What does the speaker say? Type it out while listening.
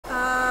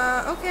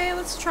Okay,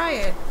 let's try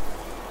it.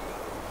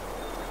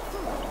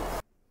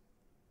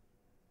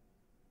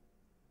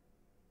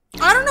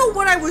 I don't know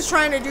what I was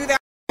trying to do there.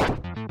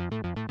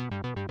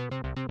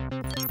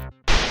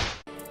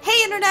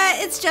 Hey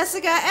internet, it's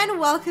Jessica and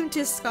welcome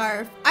to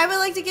Scarf. I would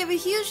like to give a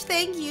huge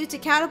thank you to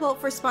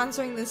Catapult for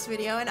sponsoring this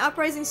video and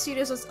Uprising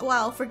Studios as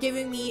well for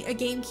giving me a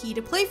game key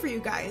to play for you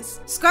guys.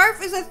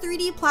 Scarf is a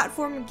 3D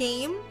platform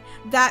game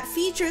that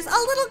features a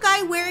little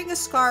guy wearing a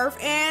scarf,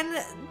 and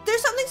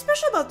there's something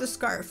special about the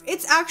scarf.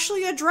 It's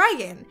actually a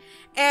dragon.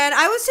 And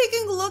I was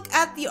taking a look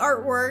at the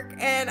artwork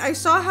and I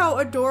saw how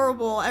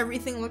adorable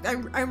everything looked.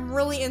 I'm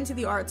really into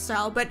the art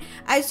style, but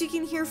as you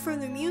can hear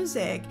from the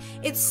music,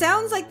 it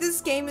sounds like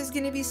this game is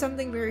going to be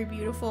something very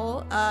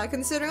beautiful,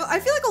 considering I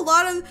feel like a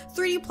lot of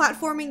 3D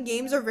platforming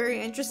games are very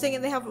interesting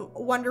and they have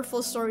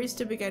wonderful stories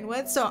to begin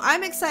with. So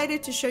I'm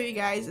excited to show you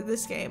guys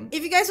this game.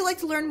 If you guys would like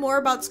to learn more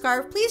about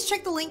Scarf, please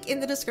check the link in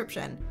the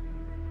description.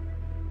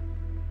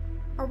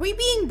 Are we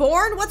being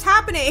born? What's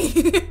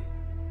happening?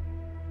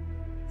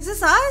 Is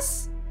this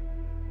us?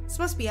 This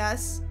must be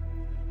us.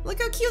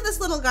 Look how cute this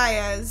little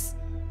guy is.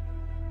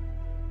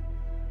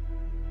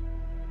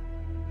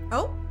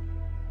 Oh?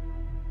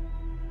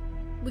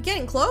 We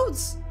getting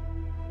clothes?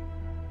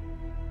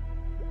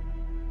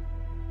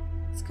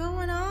 What's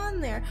going on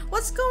there?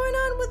 What's going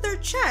on with their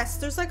chest?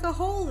 There's like a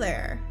hole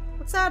there.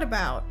 What's that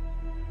about?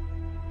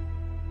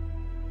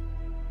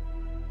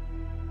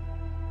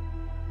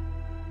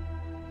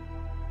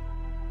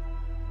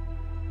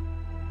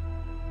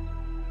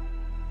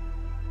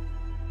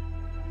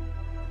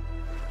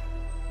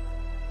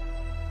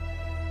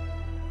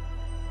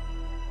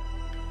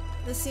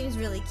 This seems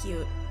really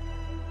cute.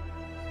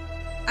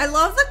 I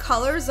love the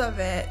colors of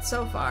it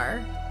so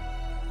far.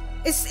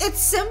 It's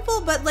simple,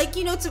 but like,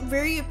 you know, it's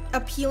very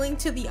appealing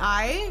to the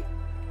eye.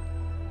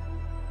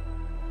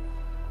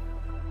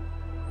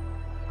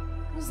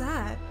 What's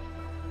that?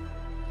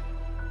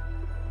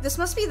 This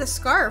must be the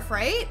scarf,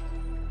 right?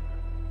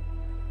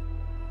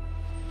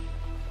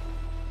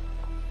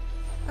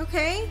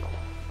 Okay.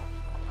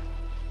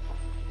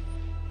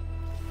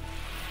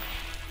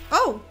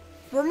 Oh,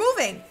 we're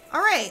moving. All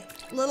right,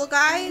 little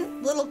guy,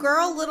 little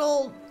girl,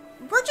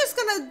 we're just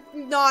gonna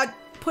not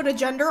put a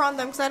gender on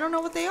them because I don't know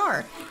what they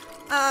are.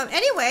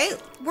 Anyway,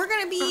 we're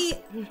gonna be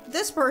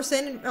this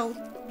person. Oh,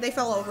 they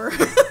fell over.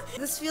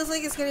 This feels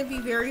like it's gonna be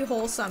very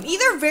wholesome.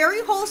 Either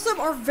very wholesome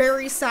or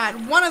very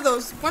sad. One of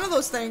those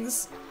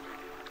things.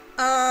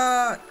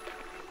 Oh.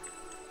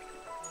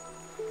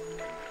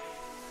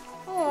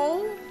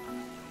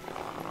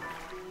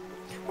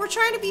 We're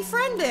trying to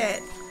befriend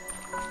it.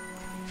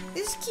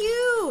 It's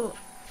cute.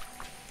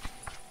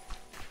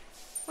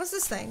 What's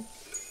this thing?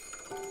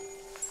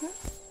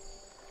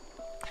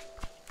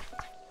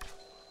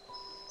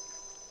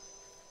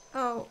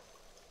 Oh.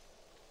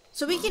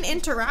 So we can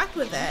interact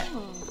with it.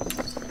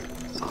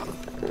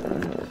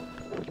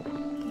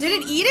 Did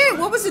it eat it?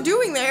 What was it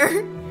doing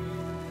there?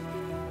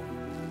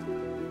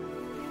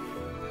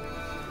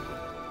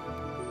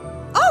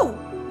 Oh!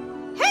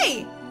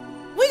 Hey!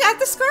 We got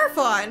the scarf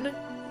on!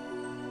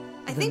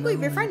 I think we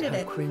befriended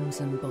it. Her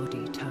crimson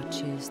body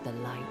touches the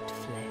light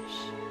flesh.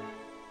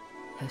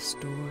 Her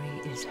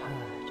story is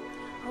heard.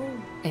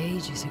 Oh.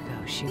 Ages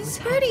ago, she was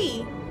pretty.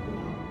 happy.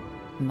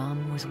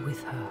 Mum was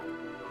with her.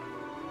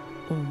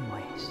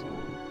 Always.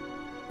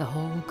 The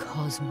whole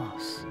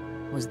cosmos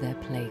was their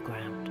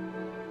playground.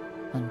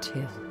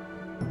 Until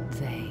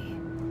they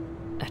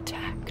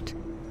attacked.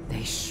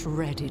 They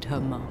shredded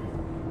her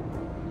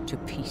mum to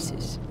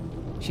pieces.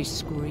 She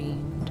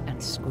screamed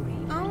and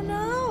screamed. Oh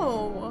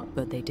no!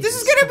 But they didn't.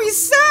 This is gonna be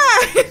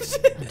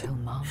sad! Until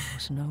Mum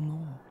was no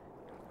more.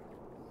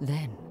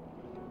 Then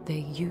they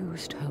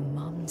used her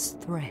mum's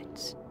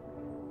threads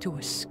to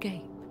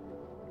escape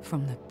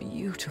from the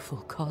beautiful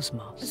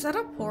cosmos. Is that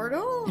a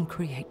portal? And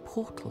create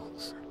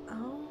portals.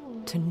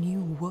 Oh. To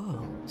new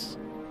worlds.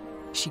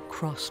 She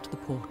crossed the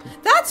portal.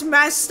 That's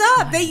messed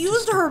up! They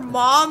used her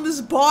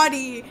mom's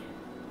body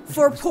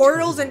for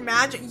portals and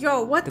magic.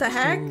 Yo, what the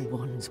heck? The cruel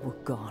ones were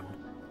gone.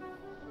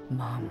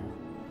 Mum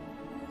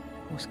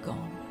was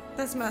gone.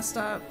 That's messed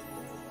up.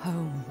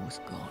 Home was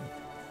gone.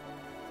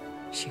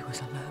 She was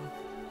alone.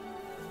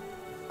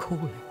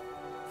 Calling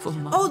for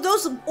Mum. Oh,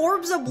 those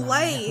orbs of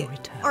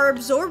light are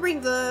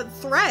absorbing the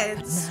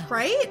threads, now,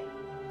 right?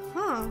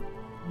 Huh.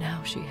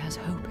 Now she has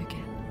hope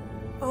again.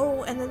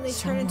 Oh, and then they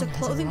turn into Someone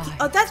has clothing. arrived.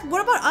 Oh, that's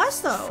what about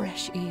us though?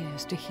 Fresh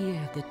ears to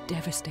hear the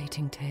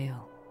devastating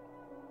tale.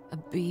 A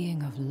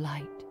being of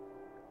light,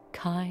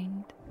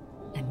 kind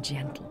and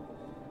gentle.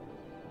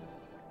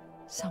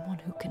 Someone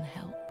who can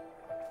help.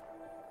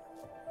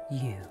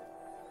 You.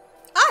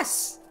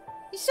 Us!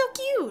 You're so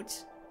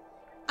cute!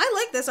 I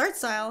like this art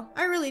style.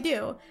 I really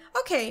do.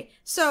 Okay,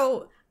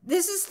 so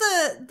this is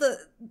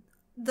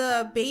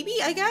the baby,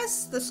 I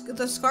guess?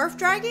 The scarf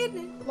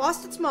dragon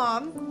lost its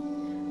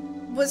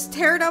mom, was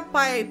teared up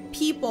by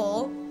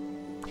people,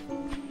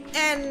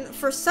 and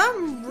for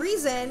some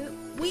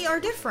reason, we are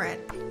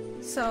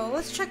different. So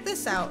let's check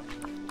this out.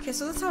 Okay,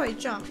 so that's how I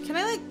jump. Can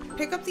I like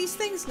pick up these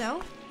things?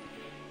 No?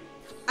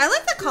 I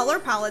like the color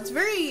palette. It's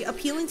very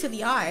appealing to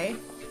the eye.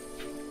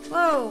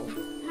 Whoa.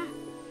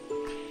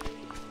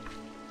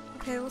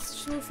 Okay, let's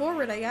just move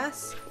forward, I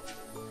guess.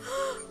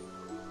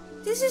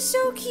 This is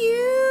so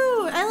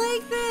cute! I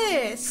like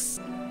this!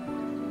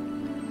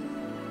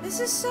 This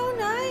is so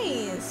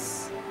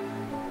nice!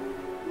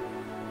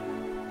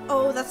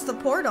 Oh, that's the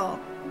portal,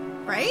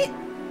 right?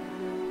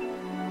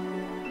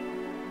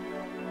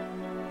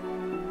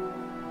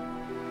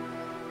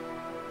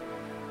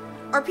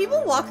 Are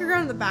people walking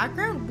around in the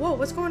background? Whoa,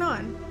 what's going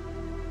on?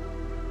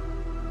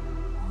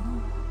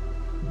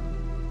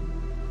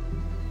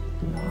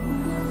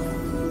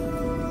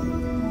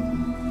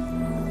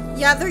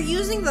 Yeah, they're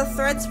using the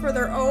threads for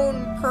their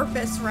own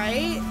purpose,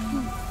 right?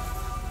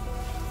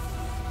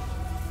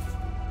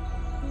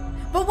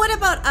 But what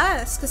about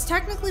us? Because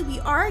technically we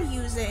are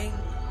using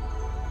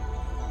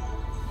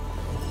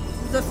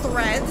the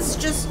threads,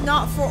 just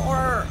not for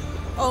our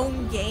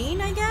own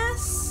gain, I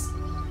guess?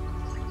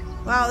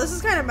 Wow, this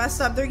is kind of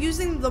messed up. They're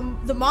using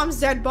the mom's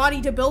dead body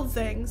to build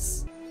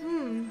things.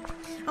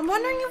 I'm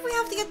wondering if we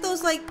have to get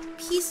those, like,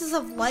 pieces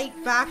of light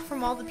back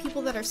from all the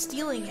people that are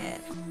stealing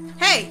it.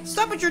 Hey,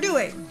 stop what you're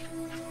doing!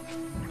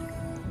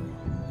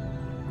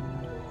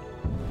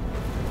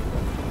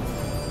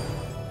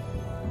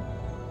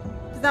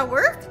 Did that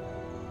work?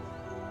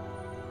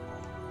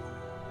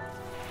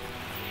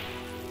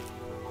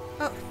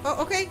 Oh,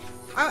 okay.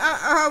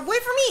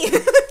 Wait for me!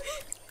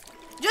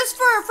 Just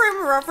for a frame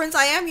of reference,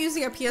 I am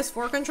using a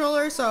PS4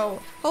 controller, so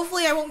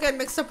hopefully I won't get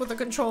mixed up with the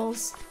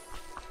controls.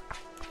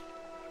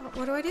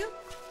 What do I do?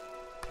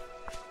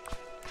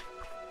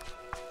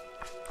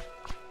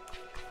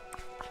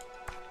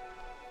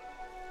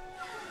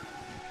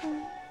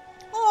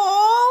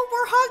 Oh,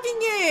 we're hugging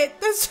it!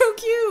 That's so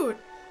cute!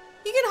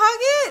 You can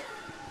hug it?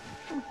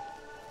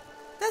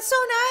 That's so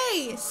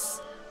nice!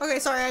 Okay,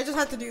 sorry, I just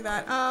had to do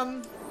that.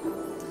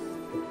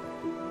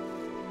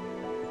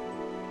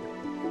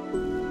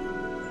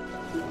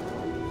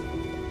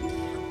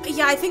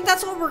 Yeah, I think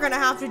that's what we're gonna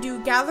have to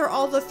do. Gather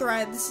all the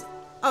threads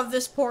of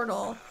this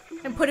portal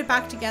and put it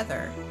back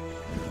together.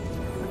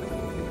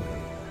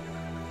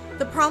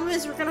 The problem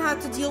is we're gonna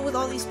have to deal with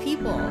all these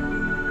people.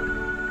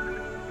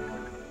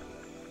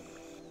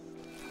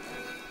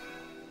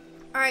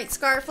 Alright,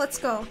 Scarf, let's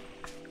go.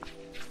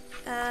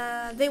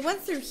 They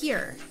went through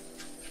here.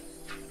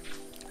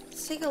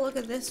 Let's take a look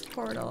at this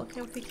portal.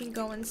 Okay, if we can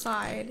go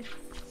inside.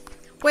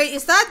 Wait,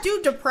 is that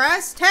dude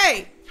depressed?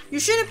 Hey! You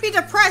shouldn't be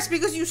depressed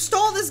because you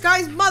stole this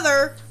guy's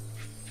mother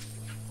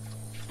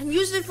and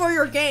used it for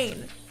your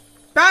gain.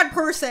 Bad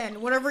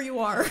person, whatever you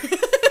are.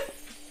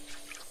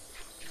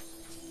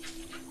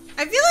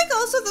 I feel like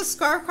also the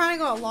scarf kind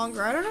of got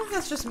longer. I don't know if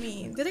that's just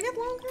me. Did it get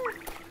longer?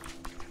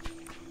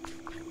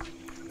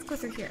 Let's go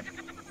through here.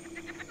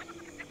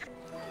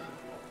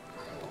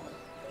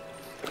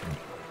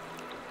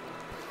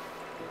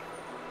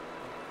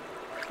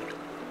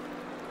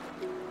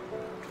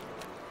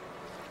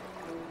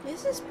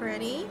 This is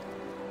pretty.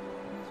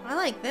 I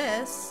like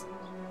this.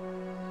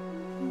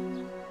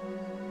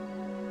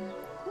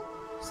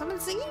 Someone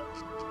singing?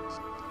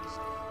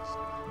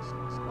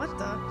 What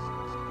the?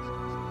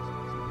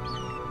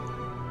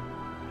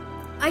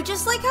 I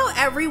just like how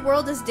every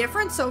world is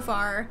different so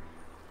far.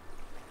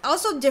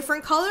 Also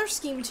different color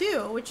scheme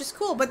too, which is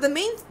cool. But the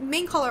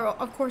main color,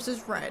 of course,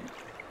 is red.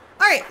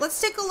 Alright, let's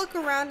take a look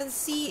around and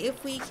see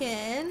if we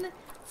can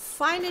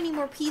find any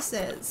more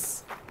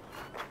pieces.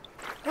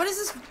 What is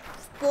this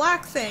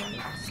black thing?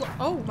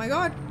 Oh my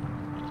god.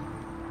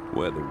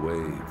 Where the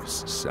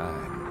waves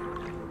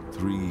sang,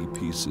 3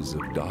 pieces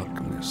of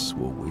darkness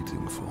were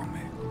waiting for me.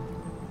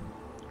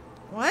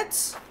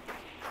 What?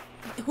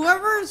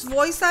 Whoever's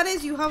voice that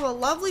is, you have a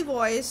lovely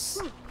voice.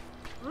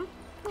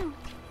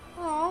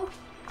 Oh,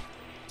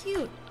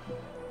 cute.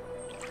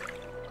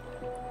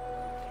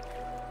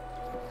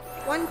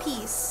 1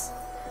 piece.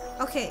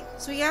 Okay,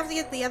 so we have to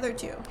get the other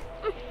 2.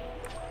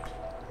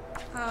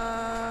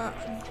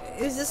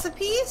 Is this a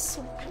piece?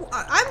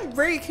 I'm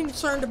very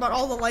concerned about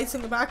all the lights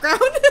in the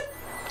background.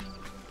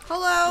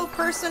 Hello,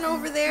 person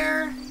over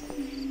there.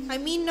 I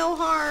mean no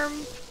harm.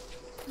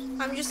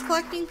 I'm just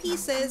collecting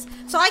pieces.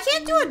 So I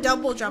can't do a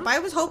double jump. I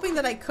was hoping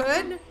that I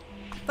could,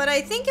 but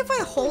I think if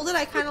I hold it,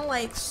 I kind of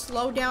like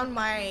slow down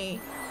my...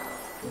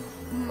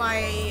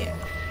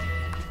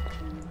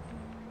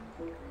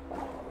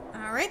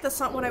 Alright, that's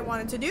not what I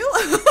wanted to do.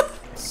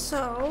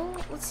 So,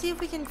 let's see if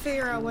we can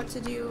figure out what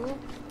to do.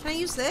 Can I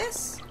use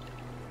this?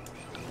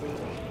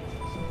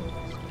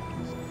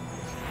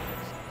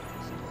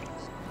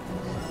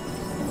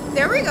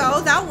 There we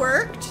go, that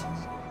worked.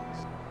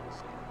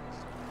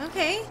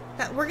 Okay,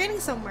 we're getting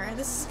somewhere.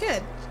 This is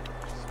good.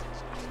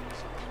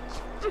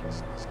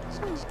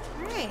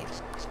 Alright.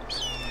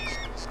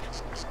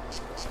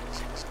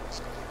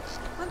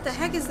 What the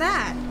heck is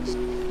that?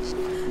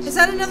 Is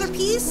that another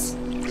piece?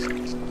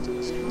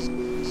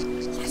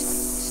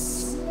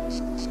 Yes!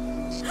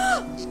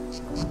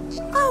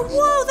 Oh,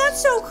 whoa,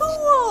 that's so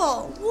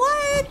cool!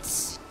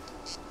 What?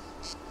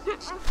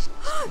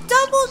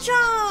 Double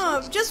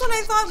jump! Just when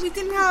I thought we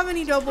didn't have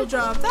any double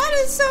jump. That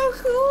is so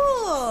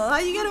cool! How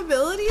you get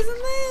abilities in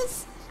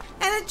this?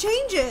 And it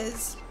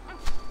changes.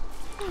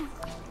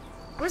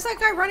 Where's that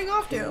guy running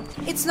off to?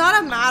 It's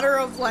not a matter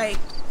of like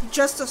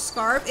just a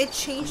scarf. It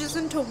changes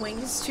into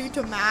wings too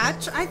to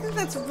match. I think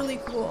that's really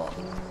cool.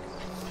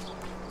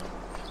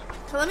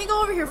 So let me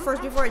go over here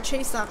first before I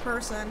chase that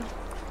person.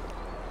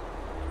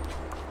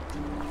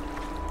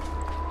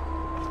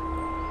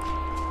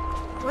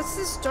 What's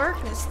this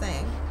darkness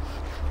thing?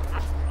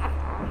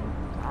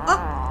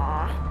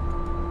 Oh!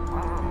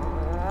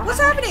 What's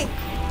happening?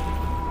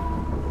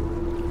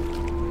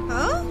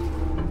 Huh?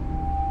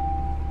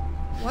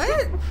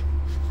 What?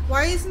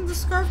 Why isn't the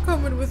scarf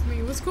coming with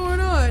me? What's going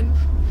on?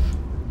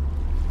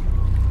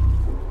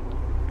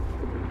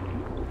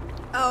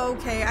 Oh,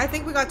 okay, I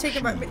think we got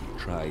taken by...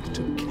 Tried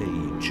to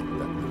cage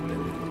that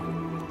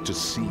rebellion, to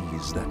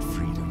seize that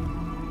freedom.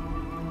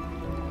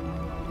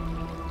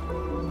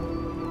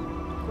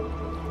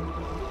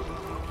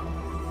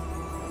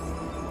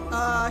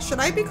 Should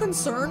I be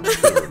concerned?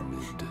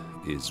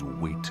 Pyramid is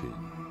waiting.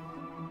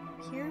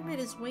 Pyramid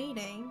is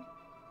waiting.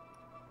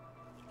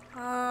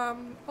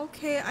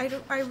 Okay,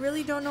 I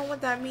really don't know what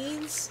that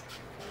means.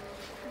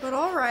 But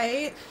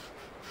alright.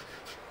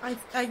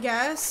 I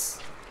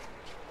guess.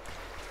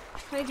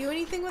 Can I do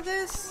anything with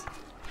this?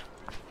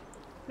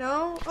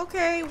 No?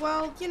 Okay,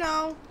 well, you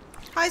know.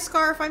 Hi,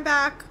 Scarf, I'm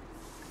back.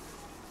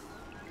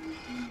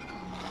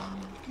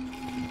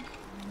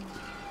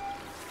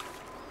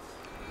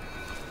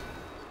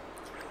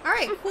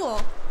 Alright,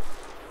 cool.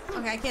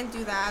 Okay, I can't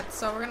do that,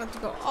 so we're gonna have to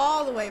go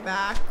all the way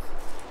back.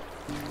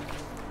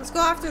 Let's go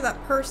after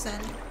that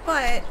person,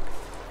 but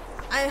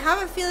I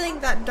have a feeling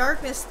that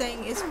darkness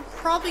thing is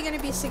probably gonna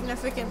be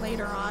significant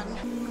later on.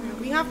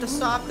 We have to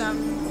stop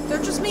them.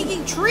 They're just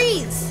making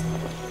trees!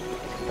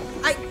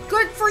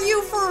 Good for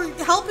you for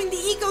helping the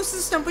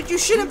ecosystem, but you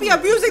shouldn't be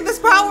abusing this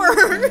power!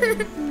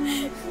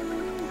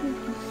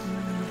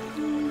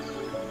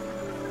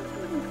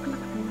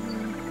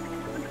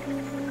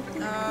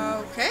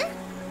 Okay.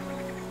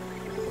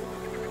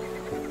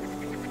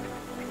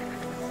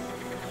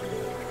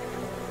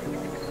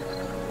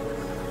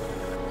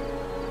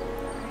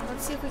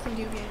 Let's see if we can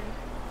do it.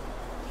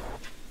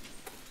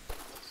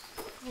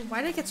 Oh,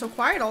 why did it get so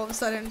quiet all of a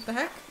sudden? What the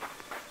heck?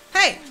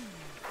 Hey!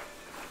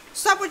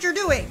 Stop what you're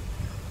doing!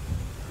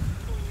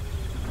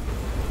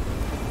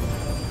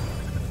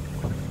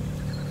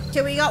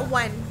 Okay, we got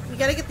one. We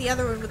gotta get the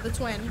other one with the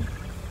twin.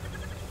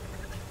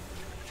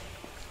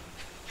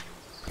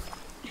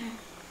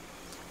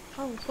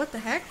 Oh, what the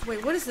heck?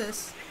 Wait, what is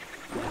this?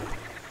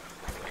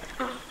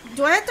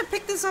 Do I have to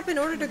pick this up in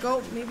order to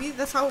go? Maybe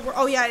that's how it works.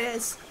 Oh, yeah, it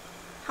is.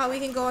 How we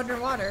can go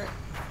underwater.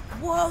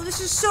 Whoa, this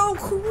is so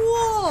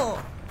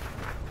cool!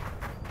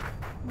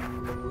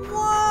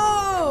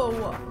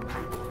 Whoa!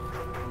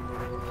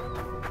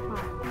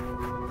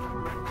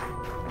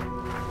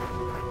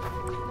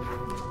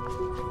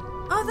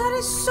 Oh, that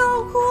is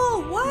so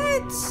cool!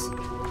 What?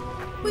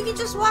 We can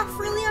just walk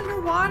freely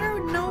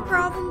underwater with no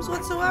problems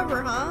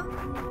whatsoever, huh?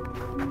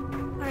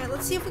 Alright,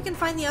 let's see if we can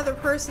find the other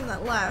person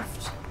that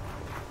left.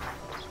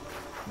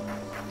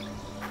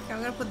 Okay, I'm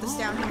gonna put this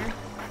down here.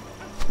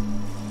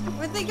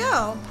 Where'd they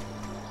go?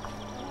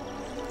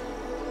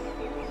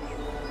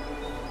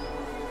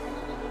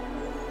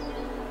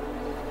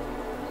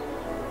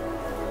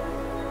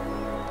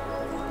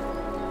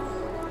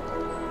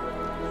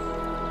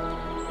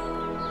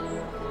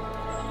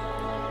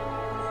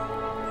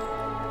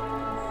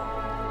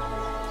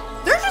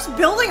 They're just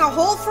building a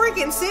whole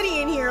freaking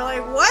city in here,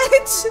 like,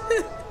 what?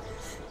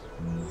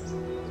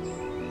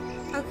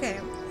 Okay,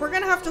 we're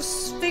gonna have to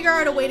figure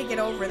out a way to get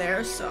over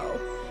there, so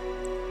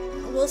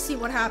we'll see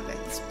what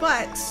happens.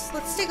 But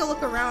let's take a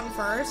look around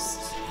first.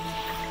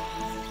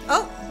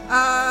 Oh,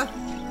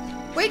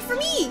 wait for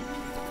me!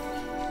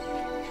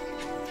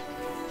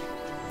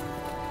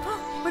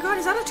 Oh my god,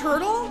 is that a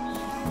turtle?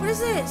 What is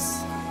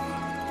this?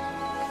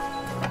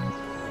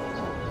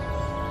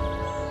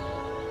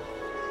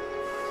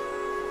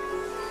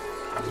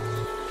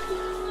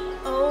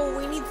 Oh,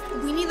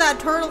 we need that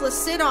turtle to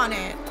sit on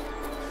it.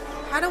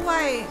 How do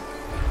I...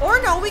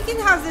 Or no, we can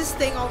have this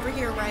thing over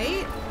here,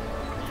 right?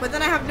 But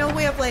then I have no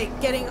way of, like,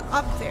 getting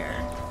up there.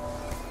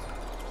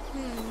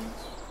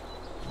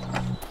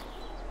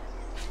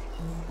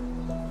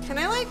 Can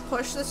I, like,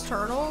 push this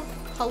turtle?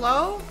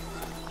 Hello?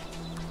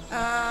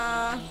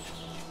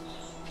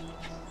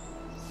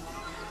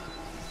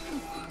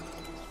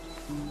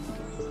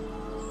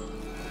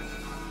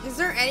 Is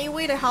there any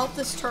way to help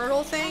this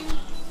turtle thing?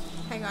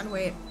 Hang on,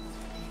 wait.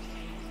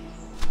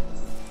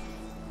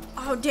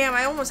 Oh, damn,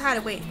 I almost had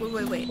it. Wait.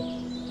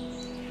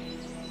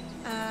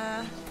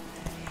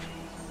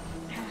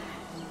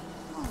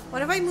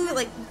 What if I move it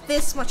like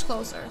this much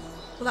closer?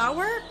 Will that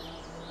work?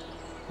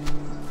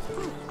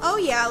 Oh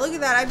yeah, look at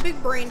that. I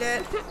big brained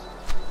it. Okay,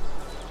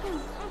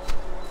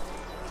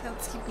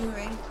 let's keep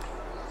moving.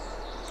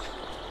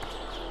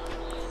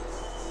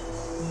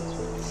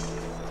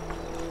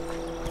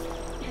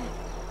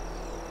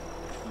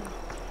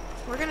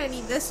 We're gonna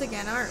need this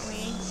again, aren't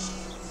we?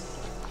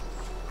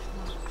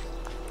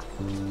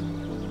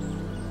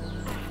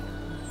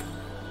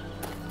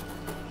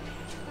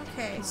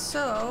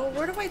 so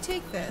where do I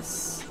take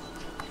this?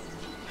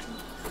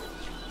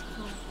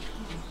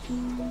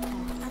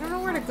 I don't know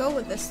where to go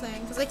with this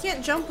thing, because I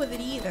can't jump with it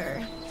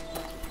either.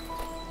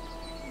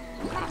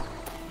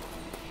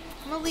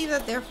 I'm gonna leave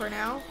that there for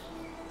now.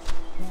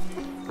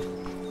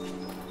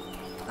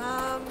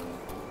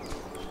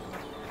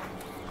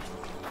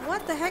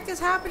 What the heck is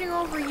happening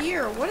over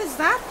here? What is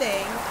that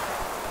thing?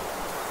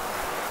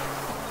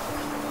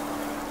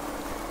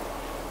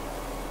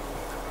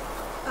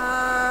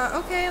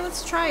 Okay,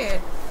 let's try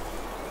it.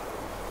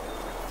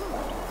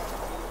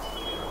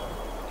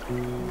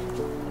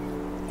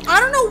 I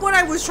don't know what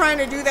I was trying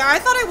to do there. I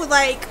thought I would,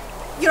 like,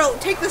 you know,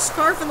 take the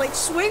scarf and, like,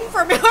 swing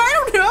from it. I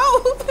don't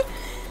know.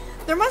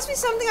 There must be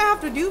something I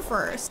have to do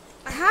first.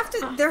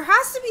 There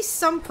has to be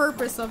some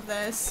purpose of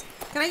this.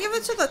 Can I give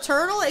it to the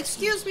turtle?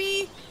 Excuse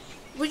me?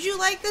 Would you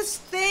like this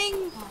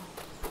thing?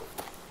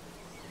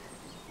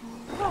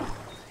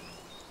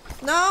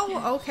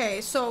 No?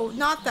 Okay, so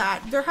not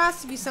that. There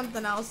has to be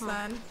something else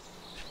then.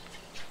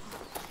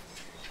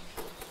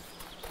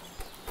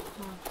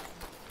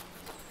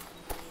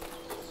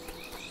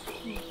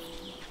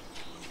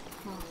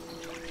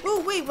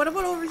 Oh, wait, what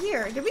about over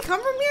here? Did we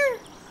come from here?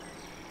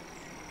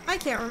 I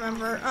can't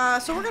remember.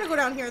 So we're gonna go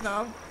down here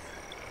though.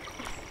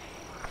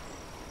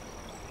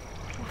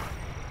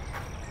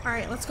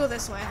 Alright, let's go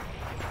this way.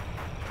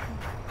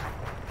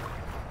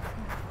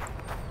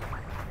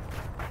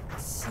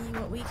 See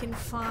what we can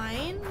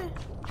find.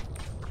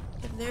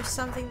 If there's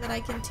something that I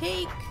can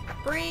take,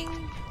 bring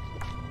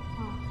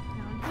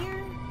down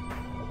here.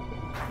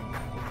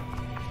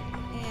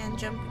 And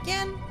jump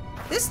again.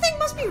 This thing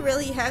must be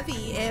really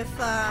heavy if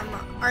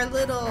our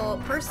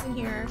little person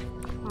here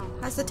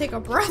has to take a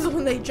breath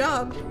when they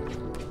jump.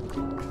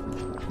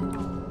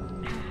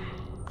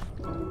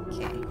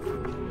 Okay.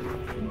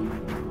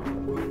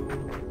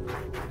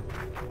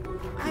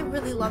 I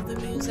really love the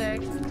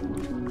music.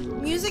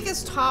 Music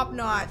is top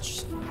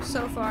notch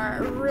so far.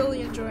 I'm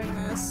really enjoying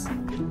this.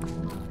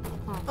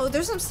 Oh,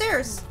 there's some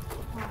stairs.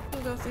 We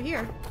can go through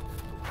here.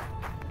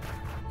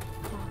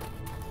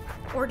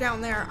 Or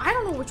down there. I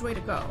don't know which way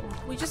to go.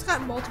 We just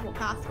got multiple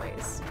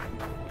pathways.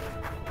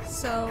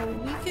 So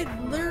we could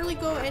literally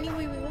go any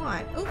way we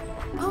want. Oh,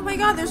 oh my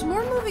god, there's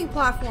more moving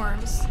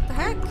platforms. The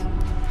heck?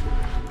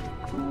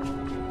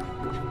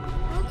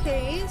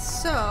 Okay,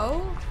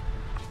 so...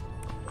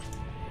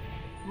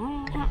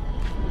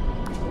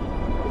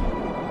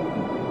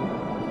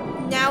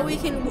 now we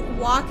can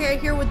walk out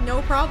here with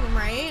no problem,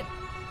 right?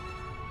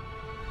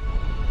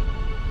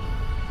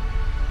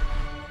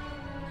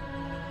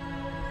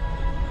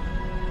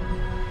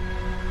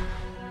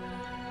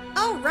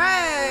 All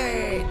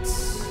right.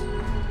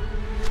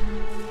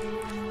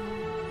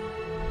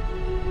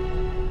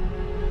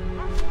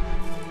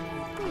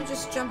 We'll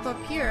just jump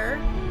up here.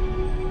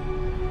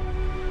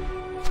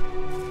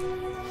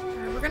 All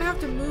right, we're gonna have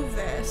to move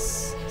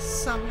this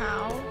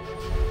somehow.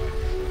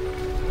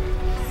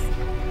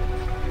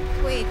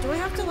 Wait, do I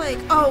have to like...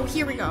 oh,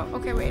 here we go.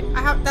 Okay, wait.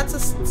 That's a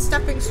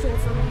stepping stool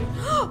for me.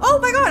 Oh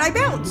my god, I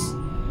bounced!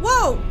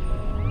 Whoa!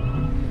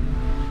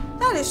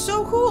 That is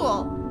so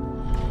cool!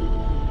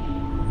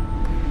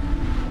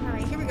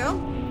 Alright, here we go.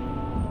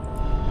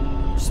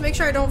 Just make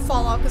sure I don't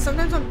fall off, because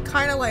sometimes I'm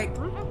kind of like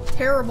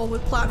terrible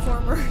with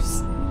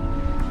platformers.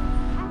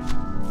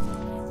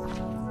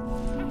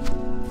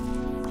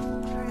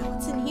 Alright,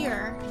 what's in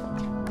here?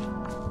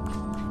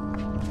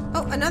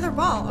 Oh, another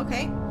ball.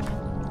 Okay.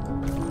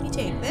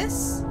 Take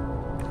this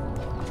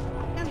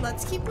and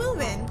let's keep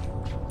moving.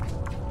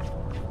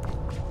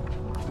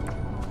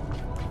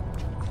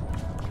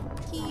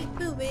 Keep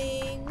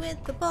moving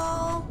with the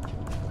ball.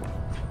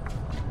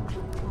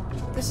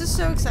 This is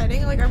so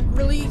exciting. Like, I'm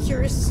really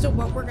curious as to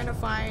what we're gonna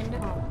find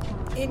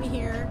in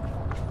here.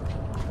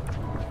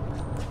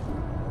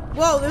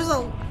 Whoa, there's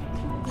a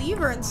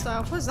lever and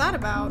stuff. What's that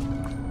about?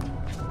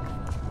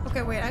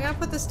 Okay, wait, I'm gonna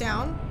put this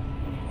down.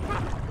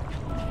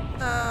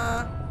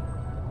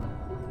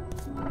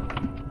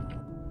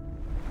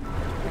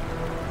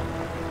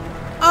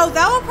 Oh,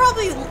 that will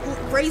probably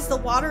raise the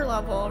water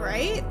level,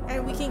 right?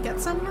 And we can get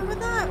somewhere with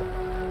that.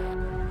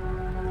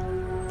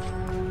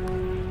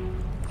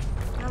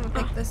 I'm gonna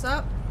pick this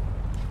up.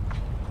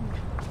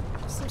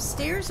 Some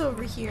stairs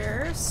over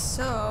here,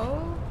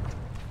 so...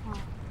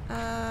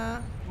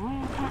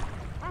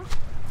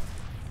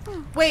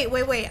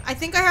 Wait. I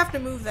think I have to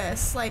move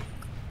this, like,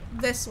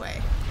 this way.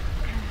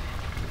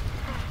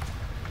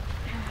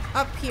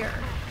 Up here.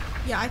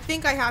 Yeah, I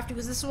think I have to,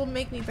 because this will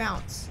make me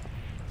bounce.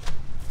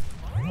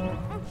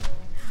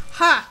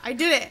 Ha! I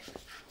did it!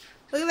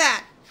 Look at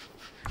that!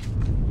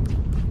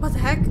 What the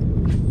heck?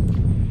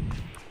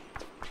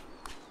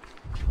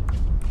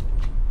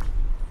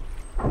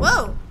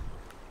 Whoa!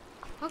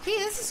 Okay,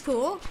 this is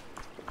cool.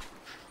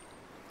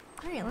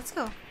 Alright, let's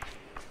go.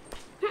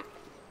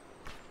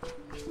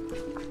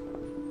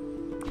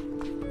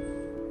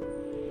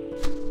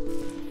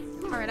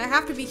 Alright, I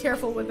have to be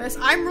careful with this.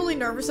 I'm really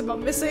nervous about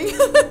missing.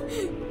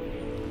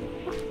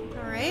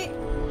 Alright.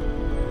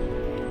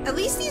 At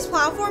least these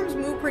platforms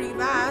move pretty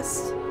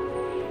fast,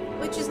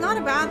 which is not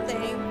a bad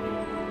thing.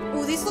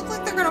 Ooh, these look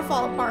like they're gonna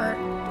fall apart.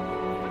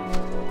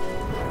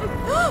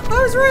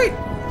 I was right!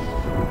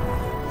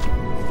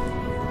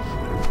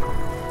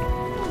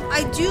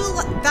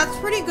 That's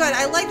pretty good.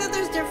 I like that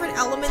there's different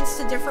elements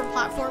to different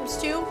platforms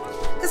too.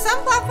 Because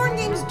some platform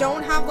games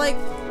don't have like,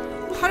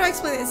 how do I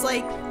explain this?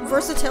 Like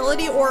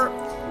versatility or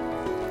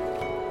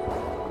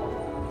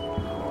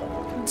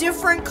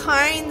different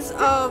kinds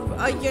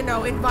of, you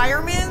know,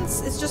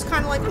 environments. It's just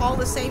kind of like all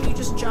the same, you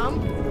just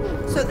jump.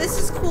 So this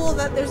is cool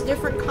that there's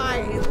different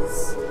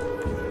kinds.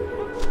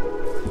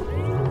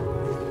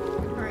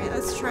 Alright,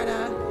 let's try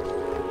to...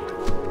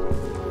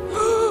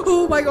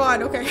 Oh my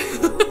god, okay.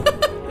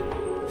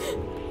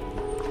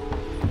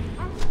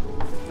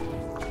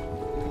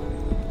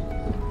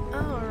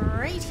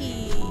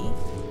 Alrighty.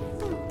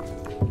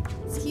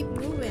 Let's keep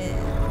moving.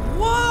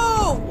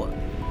 Whoa!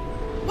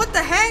 What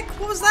the heck?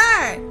 What was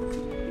that?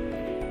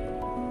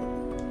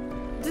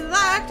 Did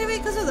that activate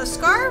because of the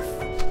scarf?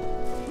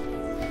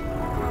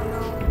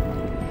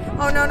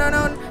 Oh no, no,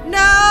 no, no!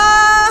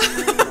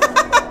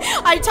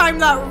 I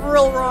timed that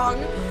real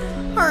wrong.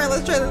 Alright,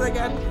 let's try this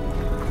again.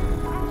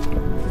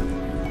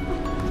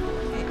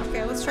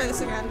 Okay, let's try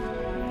this again.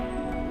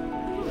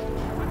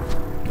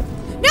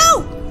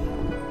 No!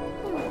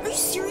 Are you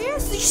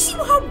serious? Did you see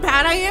how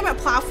bad I am at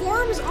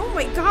platforms? Oh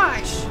my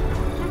gosh.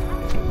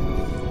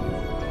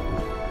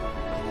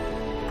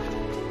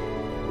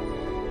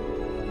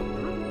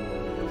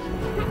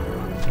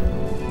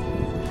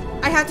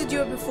 I had to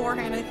do it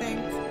beforehand, I think.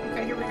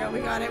 Okay, here we go. We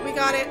got it. We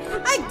got it.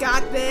 I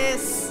got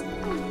this.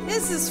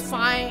 This is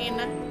fine.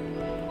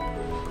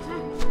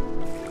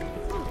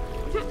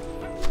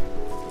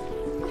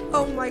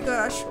 Oh my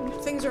gosh.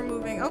 Things are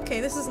moving.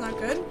 Okay, this is not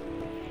good.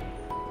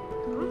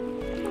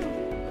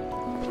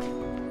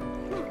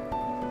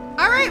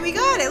 Alright, we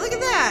got it. Look at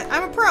that.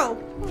 I'm a pro.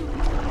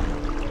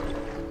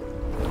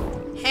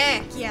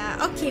 Heck yeah.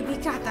 Okay, we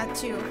got that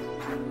too.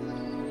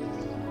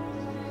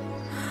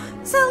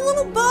 Is that a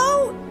little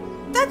boat?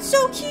 That's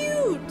so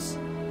cute!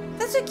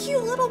 That's a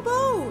cute little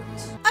boat.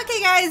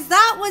 Okay guys,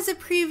 that was a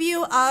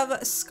preview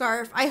of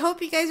Scarf. I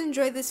hope you guys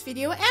enjoyed this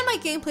video and my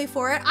gameplay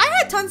for it. I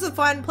had tons of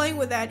fun playing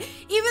with it.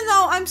 Even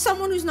though I'm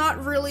someone who's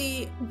not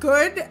really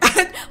good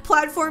at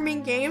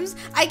platforming games,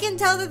 I can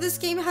tell that this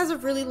game has a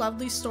really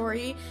lovely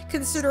story,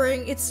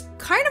 considering it's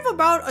kind of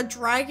about a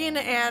dragon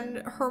and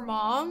her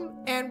mom,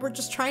 and we're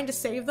just trying to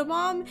save the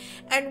mom,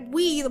 and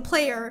we, the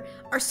player,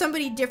 are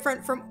somebody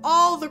different from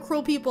all the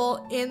cruel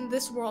people in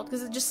this world,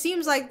 because it just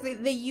seems like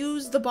they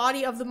use the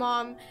body of the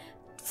mom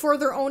for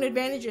their own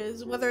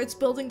advantages, whether it's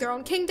building their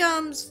own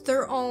kingdoms,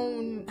 their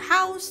own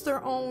house,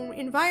 their own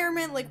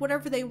environment, like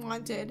whatever they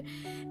wanted.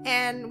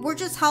 And we're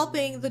just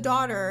helping the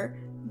daughter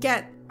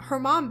get her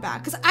mom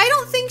back, because I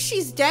don't think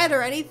she's dead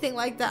or anything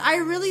like that. I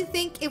really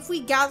think if we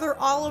gather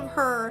all of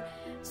her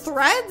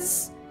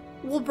threads,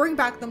 we'll bring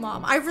back the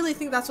mom. I really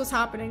think that's what's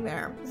happening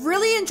there.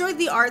 Really enjoyed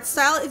the art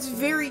style. It's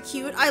very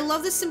cute. I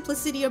love the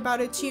simplicity about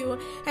it too,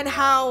 and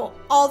how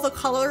all the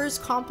colors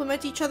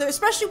complement each other,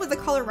 especially with the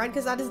color red,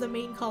 because that is the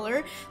main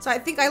color. So I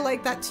think I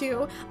like that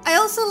too. I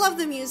also love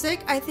the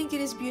music. I think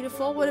it is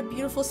beautiful. What a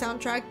beautiful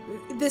soundtrack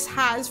this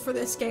has for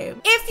this game.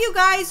 If you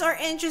guys are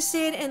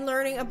interested in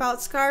learning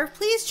about Scarf,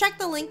 please check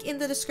the link in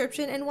the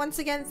description. And once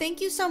again, thank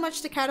you so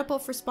much to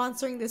Catapult for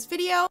sponsoring this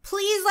video.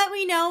 Please let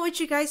me know what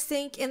you guys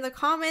think in the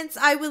comments.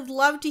 I would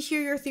love to hear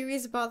your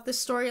theories about the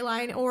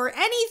storyline, or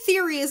any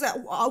theories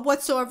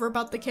whatsoever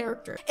about the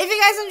character. If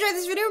you guys enjoyed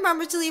this video,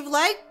 remember to leave a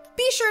like.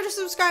 Be sure to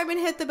subscribe and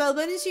hit the bell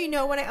button so you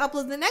know when I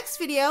upload the next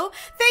video.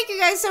 Thank you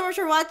guys so much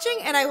for watching,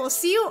 and I will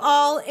see you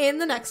all in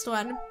the next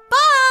one. Bye!